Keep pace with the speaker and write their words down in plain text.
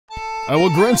I will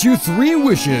grant you 3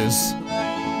 wishes.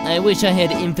 I wish I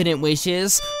had infinite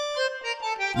wishes.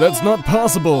 That's not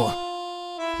possible.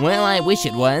 Well, I wish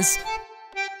it was.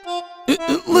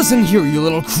 Listen here, you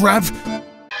little crap.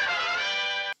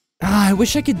 I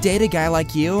wish I could date a guy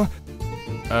like you.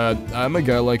 I'm a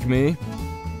guy like me.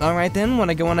 Alright then,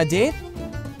 wanna go on a date?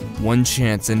 1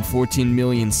 chance in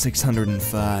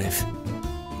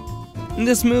 14,605,000.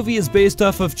 This movie is based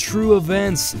off of true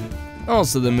events.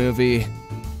 Also the movie.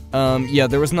 Yeah,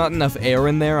 there was not enough air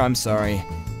in there, I'm sorry.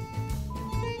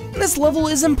 This level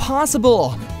is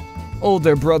impossible!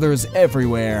 Older brothers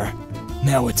everywhere.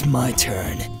 Now it's my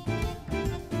turn.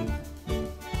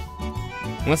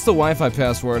 What's the Wi-Fi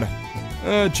password?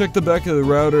 Check the back of the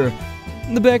router.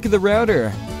 The back of the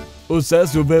router.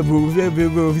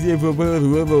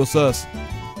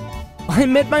 I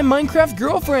met my Minecraft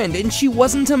girlfriend and she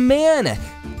wasn't a man.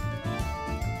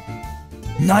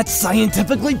 Not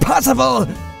scientifically possible!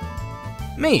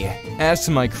 Me, asked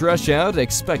my crush out,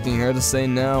 expecting her to say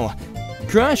no.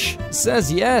 Crush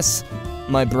says yes.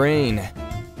 My brain.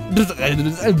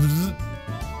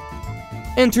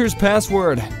 Enters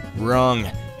password. Wrong.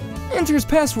 Enters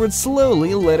password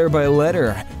slowly, letter by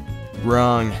letter.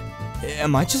 Wrong.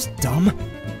 Am I just dumb?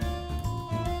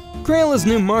 Crayola's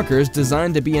new markers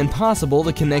designed to be impossible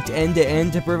to connect end to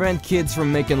end to prevent kids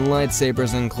from making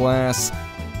lightsabers in class.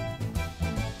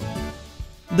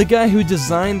 The guy who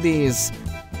designed these,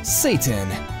 Satan.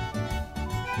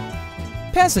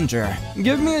 Passenger,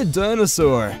 give me a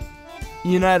dinosaur.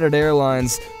 United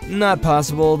Airlines, not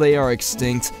possible, they are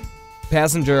extinct.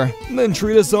 Passenger, then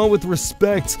treat us all with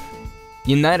respect.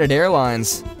 United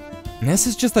Airlines. This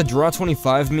is just a Draw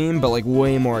 25 meme, but like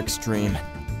way more extreme.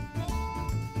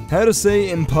 How to say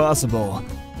impossible.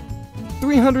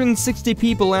 360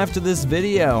 people after this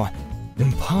video.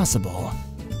 Impossible.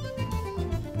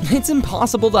 It's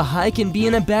impossible to hike and be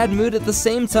in a bad mood at the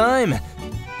same time.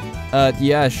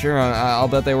 Yeah, sure, I'll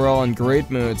bet they were all in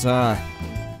great moods, huh?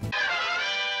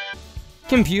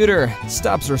 Computer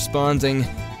stops responding.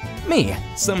 Me,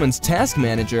 someone's task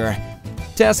manager.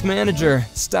 Task manager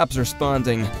stops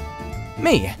responding.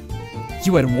 Me,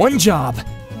 you had 1 job.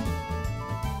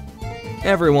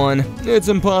 Everyone, it's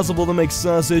impossible to make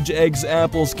sausage, eggs,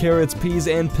 apples, carrots, peas,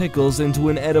 and pickles into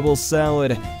an edible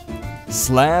salad.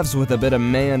 Slavs with a bit of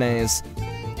mayonnaise.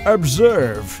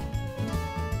 Observe.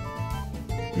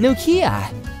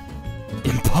 Nokia.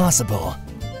 Impossible.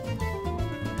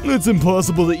 It's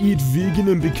impossible to eat vegan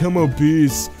and become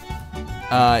obese.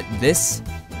 This.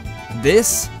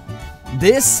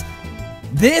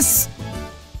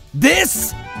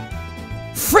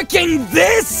 Freaking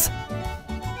this!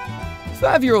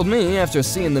 5-year-old me after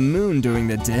seeing the moon during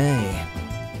the day.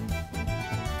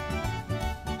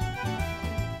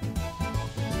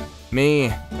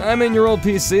 Me, I'm in your old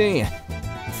PC.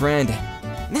 Friend,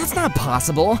 that's not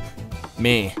possible.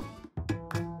 Me.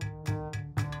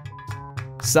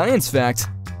 Science fact,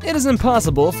 it is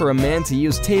impossible for a man to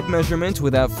use tape measurement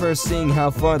without first seeing how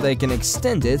far they can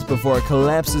extend it before it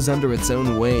collapses under its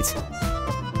own weight.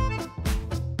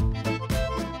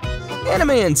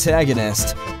 Anime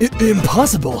antagonist.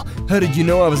 Impossible! How did you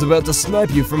know I was about to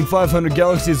snipe you from 500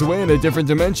 galaxies away in a different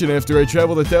dimension after I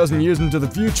traveled 1,000 years into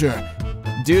the future?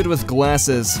 Dude with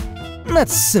glasses.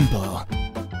 That's simple.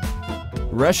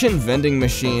 Russian vending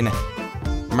machine.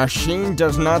 Machine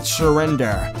does not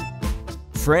surrender.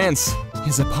 France.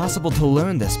 Is it possible to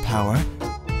learn this power?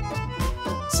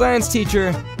 Science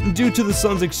teacher. Due to the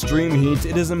sun's extreme heat,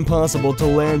 it is impossible to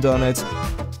land on it.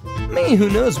 Me, who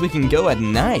knows, we can go at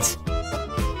night.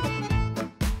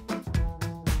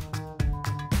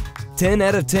 10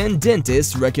 out of 10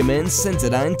 dentists recommend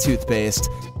Sensodyne toothpaste.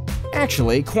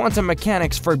 Actually, quantum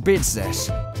mechanics forbids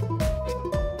this.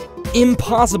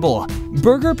 Impossible!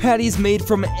 Burger patties made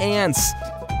from ants.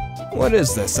 What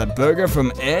is this, a burger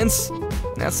from ants?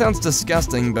 That sounds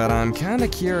disgusting, but I'm kinda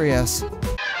curious.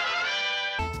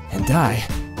 And I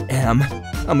am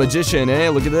a magician, eh?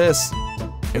 Look at this.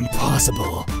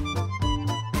 Impossible.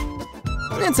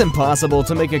 It's impossible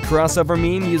to make a crossover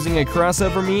meme using a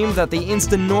crossover meme that the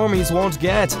instant normies won't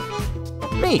get.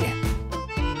 Me.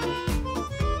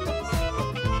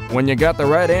 When you got the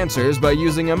right answers by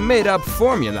using a made-up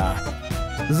formula.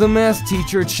 The math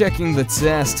teacher checking the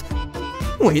test.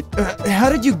 Wait, how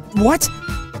did you— what?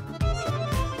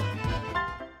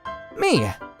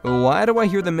 Me. Why do I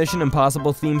hear the Mission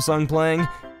Impossible theme song playing?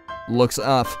 Looks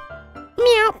up.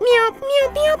 Meow, meow,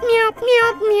 meow, meow, meow,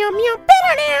 meow, meow, meow,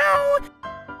 better now!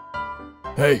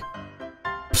 Hey.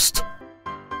 Psst.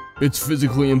 It's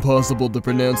physically impossible to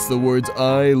pronounce the words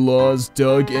I, Laws,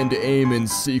 Doug, and Aim in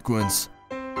sequence.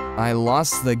 I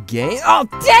lost the game? Oh,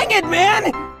 dang it,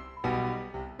 man!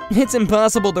 It's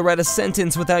impossible to write a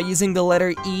sentence without using the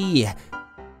letter E.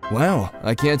 Wow,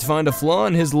 I can't find a flaw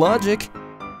in his logic.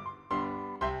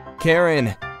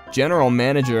 Karen, general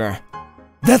manager.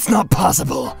 That's not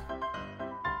possible.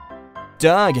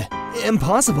 Doug,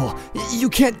 impossible. You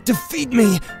can't defeat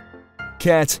me.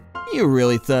 Cat, you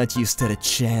really thought you stood a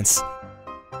chance.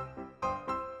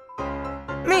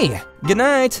 Me, good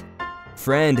night.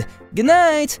 Friend, good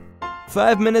night.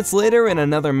 5 minutes later in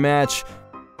another match.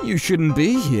 You shouldn't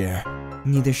be here.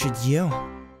 Neither should you.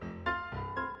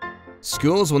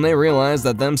 Schools, when they realize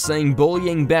that them saying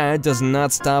bullying bad does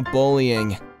not stop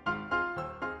bullying.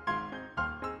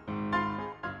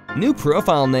 New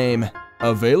profile name.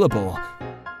 Available.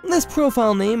 This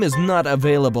profile name is not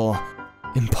available.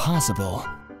 Impossible.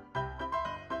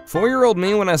 4-year-old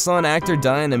me when I saw an actor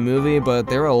die in a movie, but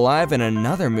they're alive in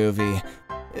another movie.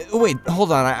 Wait,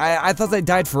 hold on, I thought they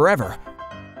died forever.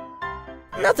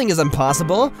 Nothing is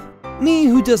impossible. Me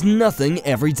who does nothing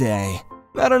every day.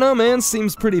 I don't know, man,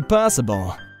 seems pretty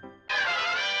possible.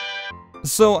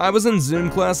 So I was in Zoom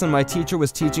class and my teacher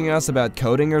was teaching us about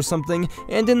coding or something,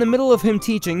 and in the middle of him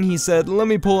teaching, he said, "Let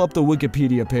me pull up the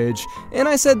Wikipedia page." And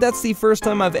I said that's the first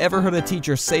time I've ever heard a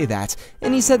teacher say that.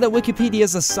 And he said that Wikipedia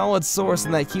is a solid source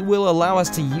and that he will allow us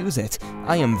to use it.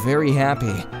 I am very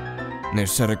happy. They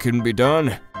said it couldn't be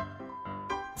done.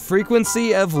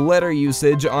 Frequency of letter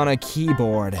usage on a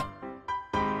keyboard.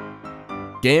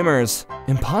 Gamers,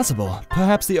 impossible.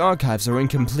 Perhaps the archives are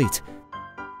incomplete.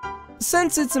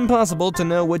 Since it's impossible to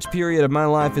know which period of my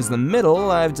life is the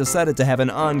middle, I've decided to have an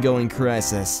ongoing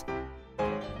crisis.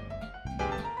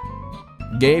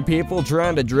 Gay people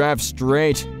trying to drive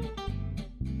straight.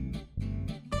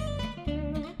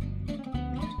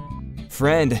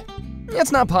 Friend,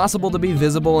 it's not possible to be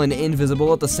visible and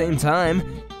invisible at the same time.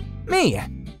 Me.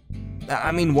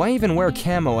 I mean, why even wear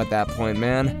camo at that point,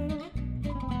 man?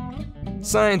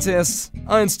 Scientists,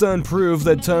 Einstein proved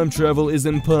that time travel is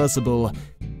impossible.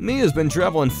 Me has been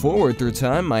traveling forward through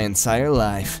time my entire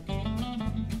life.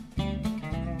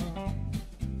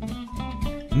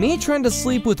 Me trying to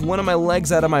sleep with one of my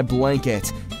legs out of my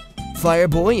blanket.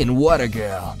 Fireboy and Water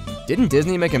Girl. Didn't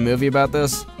Disney make a movie about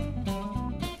this?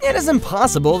 It is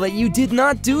impossible that you did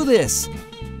not do this.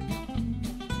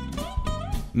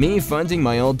 Me finding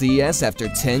my old DS after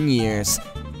 10 years.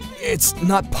 It's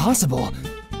not possible.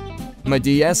 My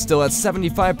DS still at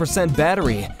 75%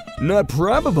 battery. Not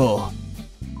probable.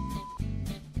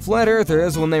 Flat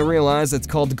earthers when they realize it's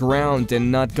called ground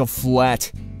and not go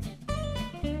flat.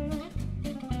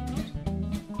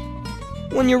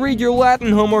 When you read your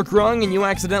Latin homework wrong and you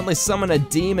accidentally summon a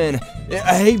demon.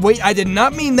 Hey, wait, I did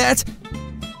not mean that!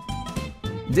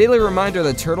 Daily reminder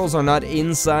that turtles are not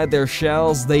inside their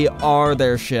shells, they are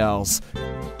their shells.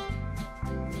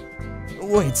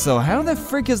 Wait, so how the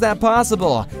frick is that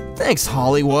possible? Thanks,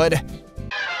 Hollywood.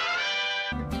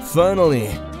 Finally,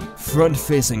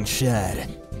 front-facing Chad.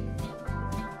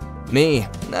 Me,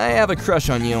 I have a crush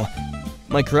on you.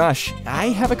 My crush, I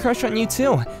have a crush on you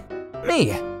too.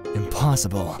 Me,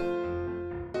 impossible.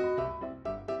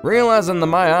 Realizing that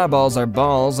my eyeballs are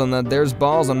balls and that there's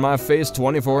balls on my face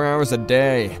 24 hours a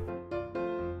day.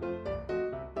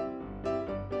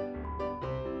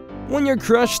 When your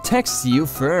crush texts you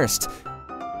first.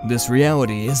 This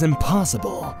reality is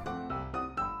impossible.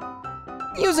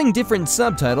 Using different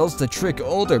subtitles to trick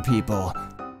older people.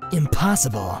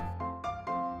 Impossible.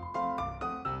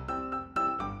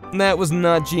 That was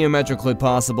not geometrically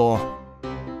possible.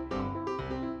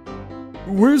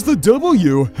 Where's the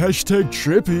W? Hashtag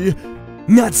trippy.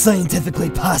 Not scientifically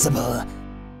possible.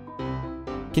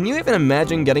 Can you even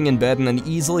imagine getting in bed and then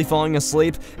easily falling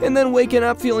asleep, and then waking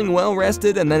up feeling well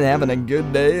rested, and then having a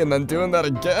good day, and then doing that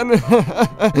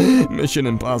again? Mission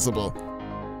impossible.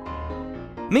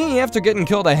 Me after getting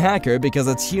killed a hacker because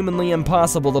it's humanly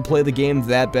impossible to play the game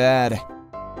that bad.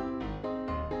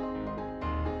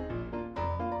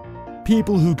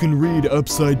 People who can read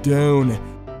upside down.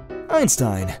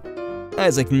 Einstein.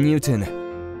 Isaac Newton.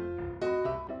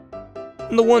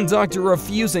 The one doctor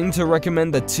refusing to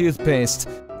recommend the toothpaste.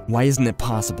 Why isn't it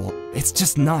possible? It's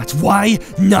just not. Why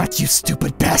not, you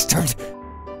stupid bastard?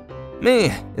 Me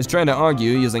is trying to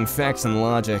argue using facts and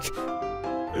logic.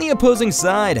 The opposing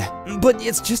side, but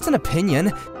it's just an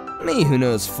opinion. Me who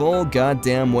knows full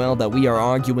goddamn well that we are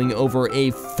arguing over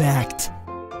a fact.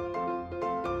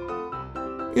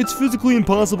 It's physically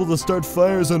impossible to start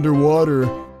fires underwater.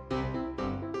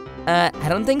 I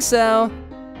don't think so.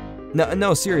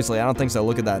 No, seriously, I don't think so.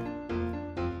 Look at that.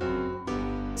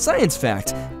 Science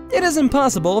fact. It is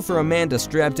impossible for a man to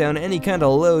strap down any kind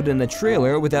of load in a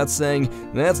trailer without saying,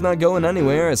 "That's not going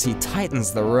anywhere," as he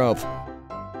tightens the rope.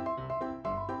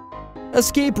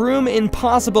 Escape room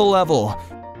impossible level.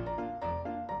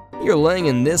 You're laying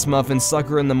in this muffin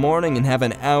sucker in the morning and have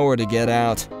an hour to get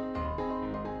out.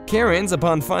 Karen's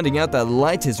upon finding out that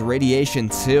light is radiation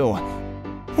too.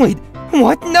 Wait,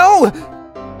 what? No!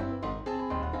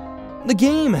 The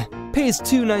game pays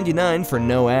 $2.99 for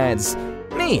no ads.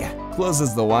 Me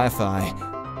closes the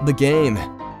Wi-Fi. The game.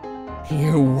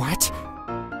 You what?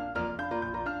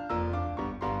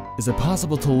 Is it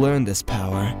possible to learn this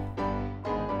power?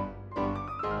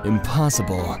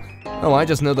 Impossible. Oh, I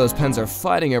just know those pens are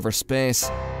fighting over space.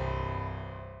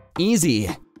 Easy.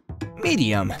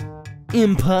 Medium.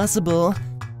 Impossible.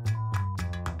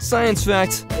 Science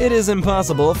fact, it is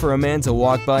impossible for a man to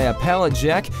walk by a pallet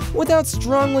jack without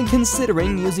strongly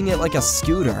considering using it like a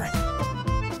scooter.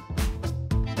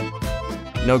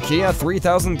 Nokia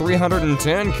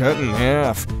 3310 cut in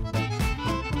half.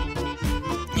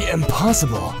 Yeah,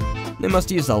 impossible. They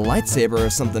must use a lightsaber or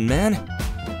something, man.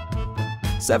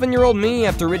 7-year-old me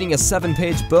after reading a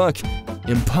 7-page book.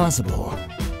 Impossible.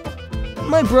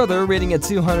 My brother reading a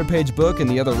 200-page book in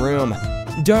the other room.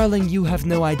 Darling, you have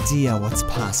no idea what's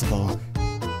possible.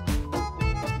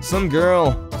 Some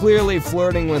girl, clearly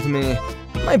flirting with me.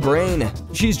 My brain,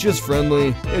 she's just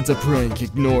friendly. It's a prank,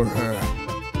 ignore her.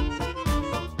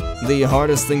 The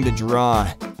hardest thing to draw.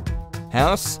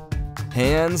 House?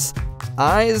 Hands?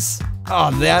 Eyes?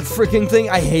 Oh, that freaking thing.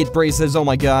 I hate braces, oh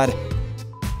my god.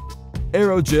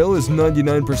 Aerogel is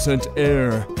 99%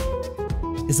 air.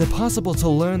 Is it possible to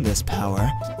learn this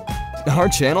power? Our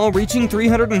channel reaching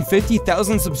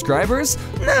 350,000 subscribers?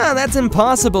 Nah, that's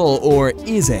impossible, or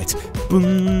is it?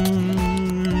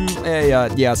 Boom. Hey,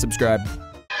 yeah, subscribe.